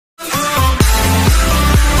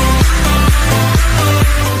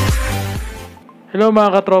Hello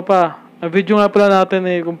mga katropa. Ang video nga pala natin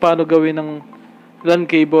kung paano gawin ng LAN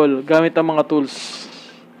cable gamit ang mga tools.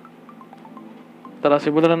 Tara,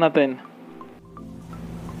 simulan na natin.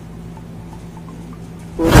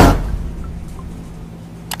 Una,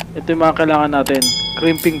 ito yung mga kailangan natin.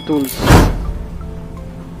 Crimping tools.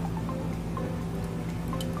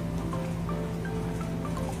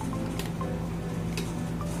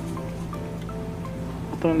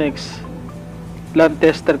 Itong next, LAN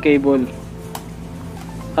tester cable.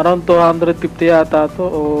 Around 250 yata to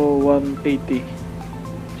o 180.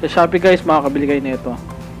 Sa Shopee guys, makakabili kayo nito.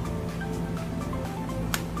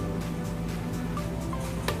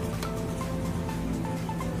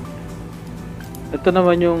 Ito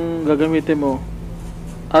naman yung gagamitin mo,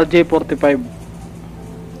 RJ45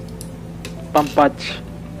 pampatch,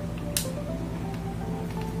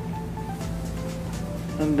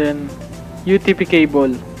 and then UTP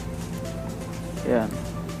cable. Yan,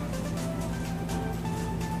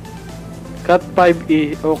 Cat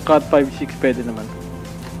 5E o Cat 5.6 pwede naman.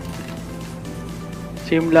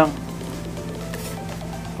 Same lang.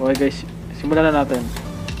 Okay guys, simulan na natin.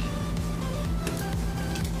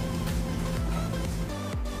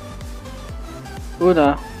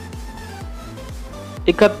 Una,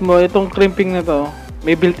 i-cut mo itong crimping na to.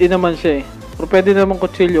 May built-in naman siya pero pwede naman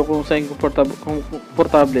kutsilyo kung saan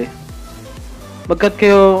komportable. Mag-cut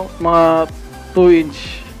kayo mga 2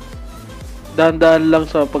 inch. Dahan-dahan lang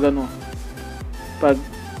sa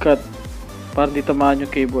pag-cut para hindi tamaan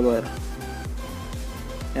yung cable wire.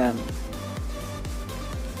 Yan.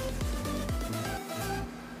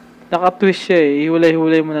 Naka-twist siya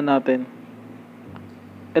Ihulay-hulay muna natin.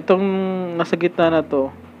 Itong nasa gitna na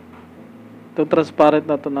to, itong transparent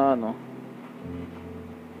na to na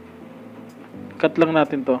cut lang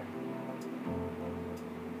natin to.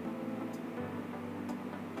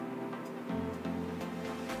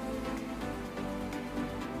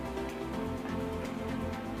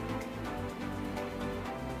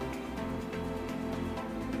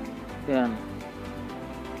 Yan.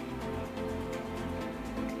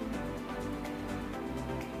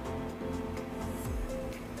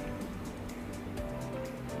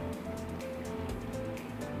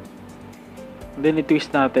 Then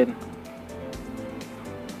i-twist natin.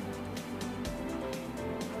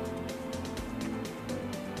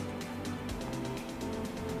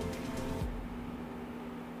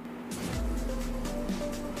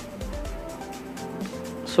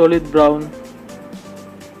 Solid brown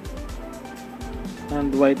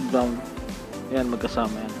and white brown. Yan,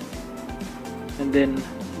 magkasama yan. And then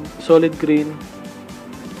solid green,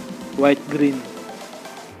 white green.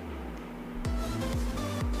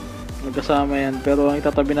 Magkasama yan, pero ang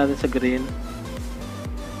itatabi natin sa green,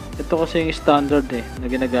 ito kasi yung standard na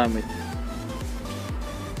ginagamit.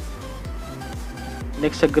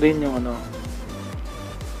 Next sa green yung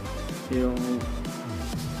yung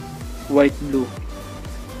white blue.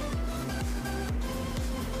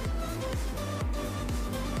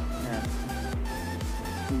 Yan.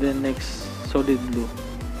 And then next solid blue.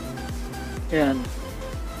 Yan.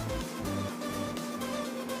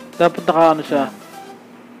 Dapat naka siya,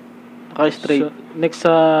 naka-straight. So, next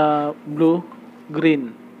sa blue,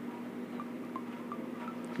 green,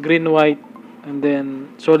 white, and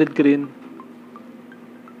then solid green,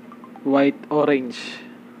 white, orange.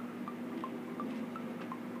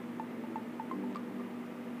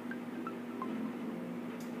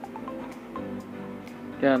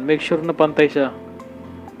 Yan, make sure na pantay siya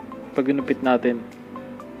pag ginupit natin.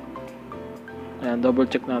 Yan, double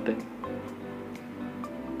check natin.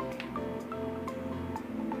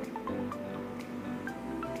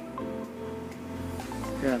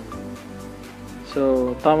 Yan.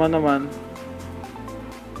 So, tama naman.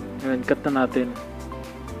 Yan, cut na natin.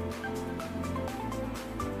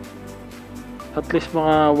 At least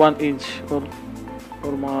mga 1 inch or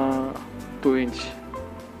mga 2 inch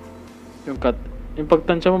yung cut. Yung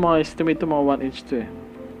pagtansya mo, mga estimate mga 1 inch to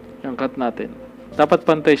yung cut natin. Dapat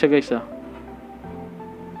pantay siya guys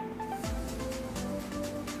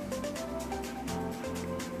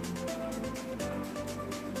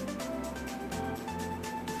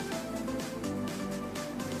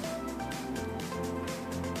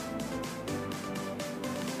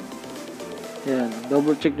Yan,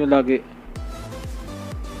 double check nyo lagi.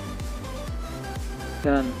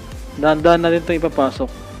 Yan, dahan-dahan natin ito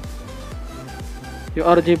ipapasok. Yung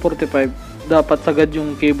RJ45, dapat sagad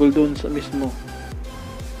yung cable doon sa mismo,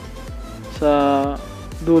 sa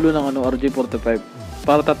dulo ng RJ45,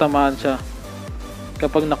 para tatamaan siya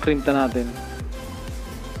kapag nakrimta natin,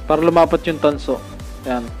 para lumapat yung tanso.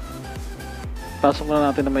 Yan, pasok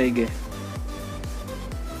na natin na maigi.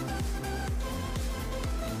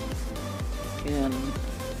 Yan.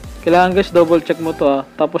 Kailangan guys, double check mo to ah.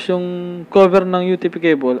 Tapos yung cover ng UTP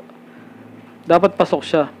cable, dapat pasok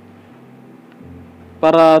siya.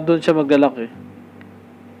 Para doon siya maglalak eh.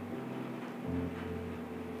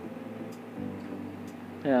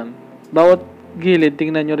 Ayan. Bawat gilid,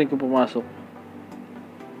 tingnan nyo rin kung pumasok.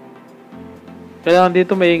 Kailangan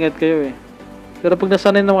dito maingat kayo eh. Pero pag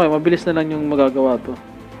nasanay na kayo, mabilis na lang yung magagawa to.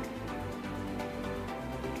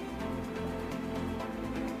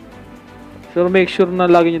 So make sure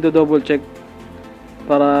na lagi nyo do double check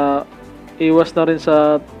para iwas na rin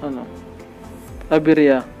sa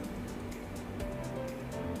aberya.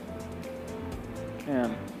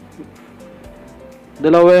 Ayan.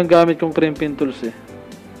 Dalawa yung gamit kong crimping tools eh.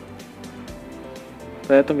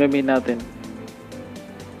 Kaya itong gamitin natin.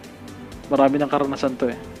 Marami ng karanasan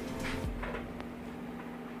to eh.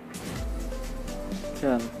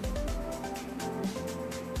 Ayan.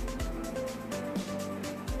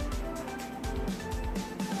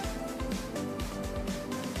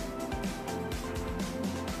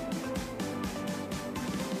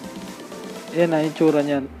 Ayan na, yung tsura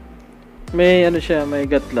niyan. May ano siya, may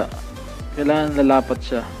gatla. Kailangan lalapat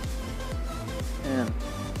siya. Ayan.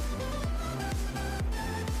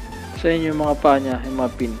 Sa inyo yung mga paa niya, yung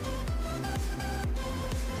mga pin.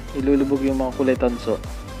 Ilulubog yung mga kulay tanso.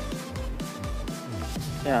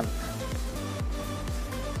 Ayan.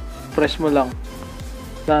 Press mo lang.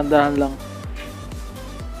 Dahan-dahan lang.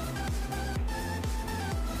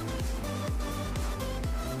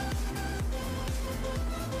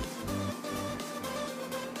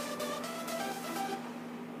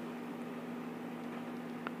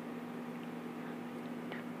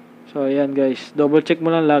 So, ayan guys. Double check mo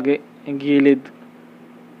lang lagi yung gilid.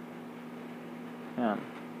 Ayan.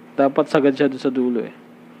 Dapat sagad siya dun sa dulo eh.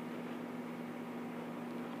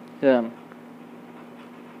 Ayan.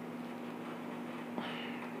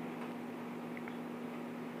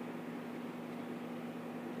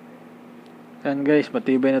 Ayan guys.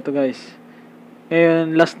 Matibay na to guys.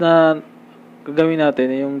 Ngayon, last na gagawin natin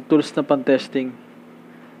yung tools na pan-testing.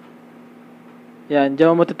 Ayan.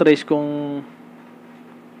 Diyan mo matitrace kung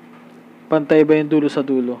pantay ba yung dulo sa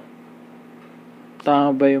dulo?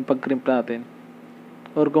 Tama ba yung pag-crimp natin?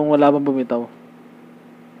 Or kung wala bang bumitaw?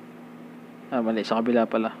 Ah, mali. Sa kabila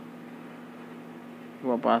pala.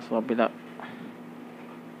 Bumapasok sa kabila.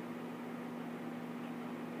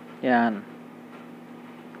 Yan.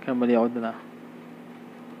 Kamali ako doon ah.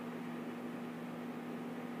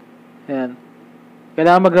 Yan.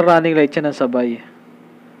 Kailangan magra-running light siya ng sabay.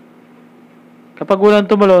 Kapag walang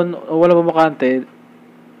tumalon o walang bumakante,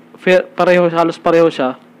 pareho, halos pareho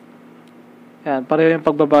siya. Yan, pareho yung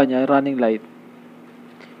pagbaba niya, running light.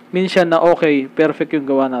 Minsan na okay, perfect yung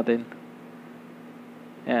gawa natin.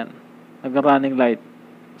 Yan, nag-running light.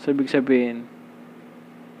 So, ibig sabihin,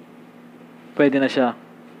 pwede na siya.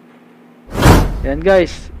 Yan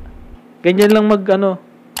guys, ganyan lang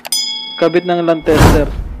kabit ng LAN tester.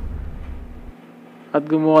 At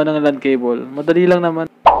gumawa ng LAN cable. Madali lang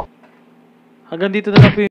naman. Hanggang dito na lang po